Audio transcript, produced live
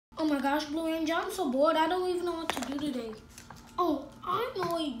my gosh, Blue Ranger, I'm so bored. I don't even know what to do today. Oh, I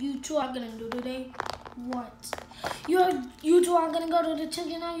know what you two are gonna do today. What? You two are gonna go to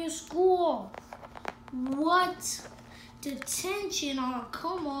detention at your school. What? Detention? Oh,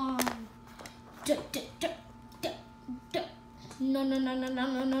 come on.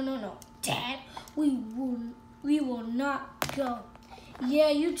 No. Dad, we will not go. Yeah,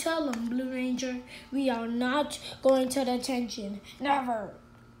 you tell him, Blue Ranger. We are not going to detention. Never.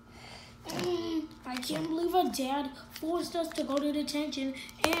 I can't believe our dad forced us to go to detention,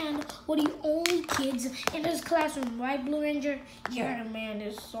 and we're the only kids in this classroom, right, Blue Ranger? Yeah, man,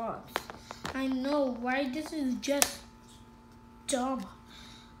 this sucks. I know, right? This is just dumb.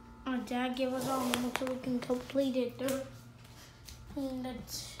 Our dad gave us our homework so we can complete it.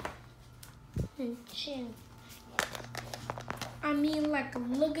 Detention. I mean, like,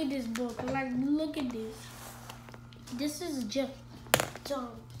 look at this book. Like, look at this. This is just dumb.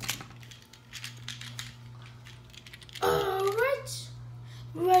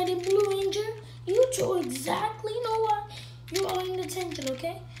 Ready, Blue Ranger? You two exactly know why you are in detention,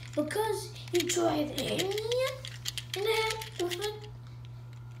 okay? Because you tried hitting me in the head with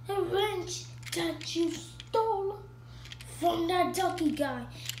a wrench that you stole from that ducky guy.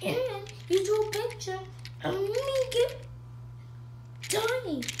 And you drew a picture of me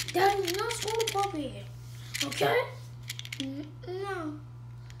dying. That is not school appropriate, okay? No.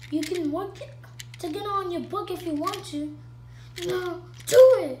 You can work it to get on your book if you want to. No,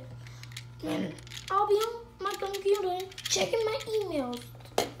 do it. And I'll be on my computer checking my emails.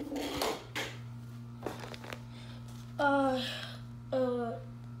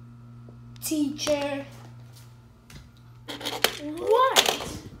 Teacher.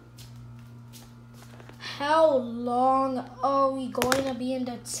 What? How long are we going to be in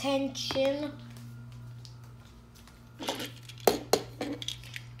detention?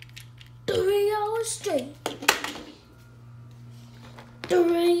 3 hours straight.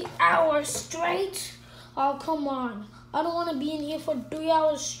 3 hours straight? Oh, come on. I don't want to be in here for 3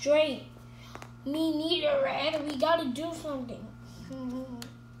 hours straight. Me neither, Red. We got to do something.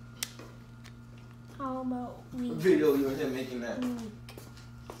 How about we... What video you and him making that?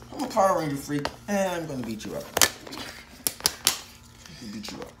 I'm a Power Ranger freak, and I'm going to beat you up. I can beat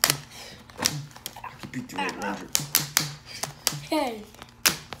you up. I can beat the Red Ranger. Hey,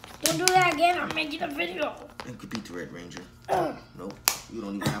 don't do that again. I'm making a video. I could beat the Red Ranger. Nope. You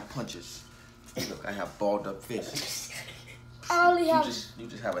don't even have punches. Look, I have balled up fists. I only have... You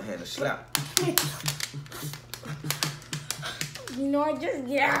just have a hand to slap. You know, I just...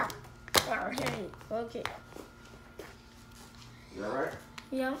 Yeah. Okay. You alright?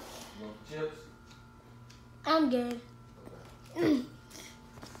 Yeah. You want chips? I'm good.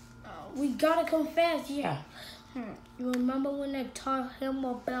 We gotta confess, yeah. You remember when I taught him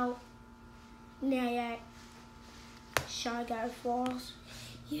about Niagara Falls?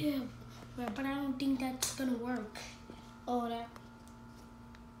 Yeah, but I don't think that's gonna work. Oh, that.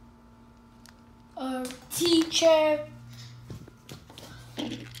 Teacher.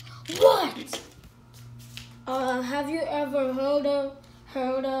 What? Have you ever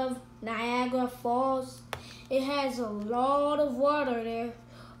heard of Niagara Falls? It has a lot of water there.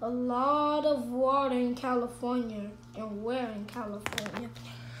 A lot of water in California. And where in California?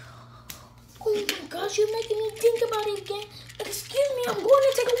 Oh my gosh, you're making me think about it again. Excuse me, I'm going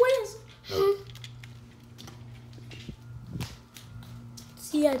to take a whiz.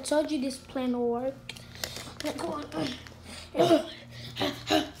 See, I told you this plan will work. Come on.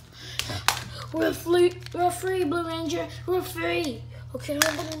 We're free, Blue Ranger. We're free. Okay,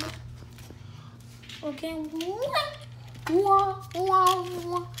 okay. Wah.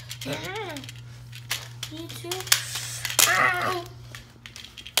 Me too. Ow.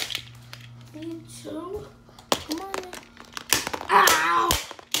 Me too. Come on. Ow.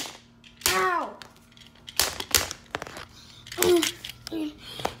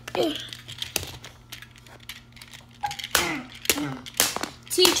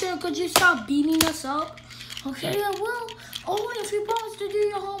 Teacher, could you stop beating us up? Okay, I will. Only if you promise to do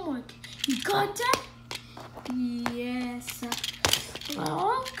your homework. You got that? Yes.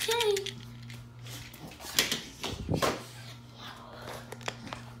 Okay.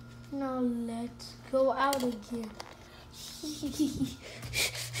 Now let's go out again.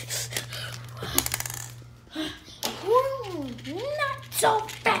 Not so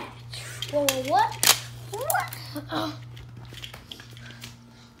fast. Whoa, what?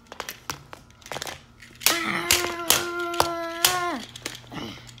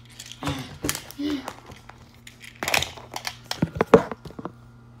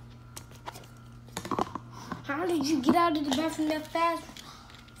 How did you get out of the bathroom that fast?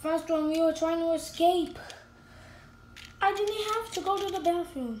 First when we were trying to escape, I didn't have to go to the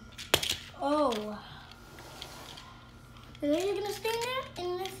bathroom. Oh. And then you're gonna stay there,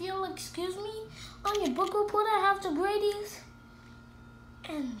 and if you'll excuse me, on your book report I have to grade these.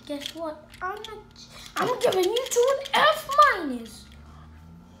 And guess what? I'm giving you to an F minus.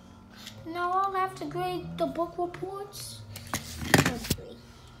 Now I'll have to grade the book reports. Okay.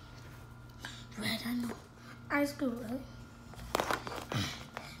 Red, I know. Ice cream, right?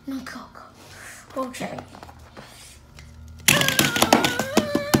 No Coke. Okay.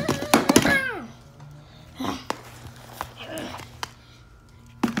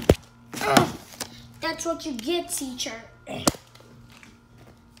 That's what you get, teacher.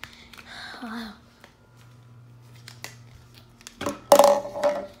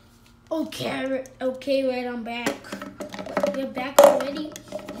 Okay, Red, I'm back. You're back already?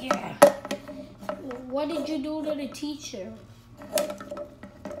 Yeah. What did you do to the teacher?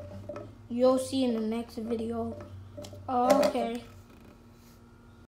 You'll see in the next video. Oh, okay.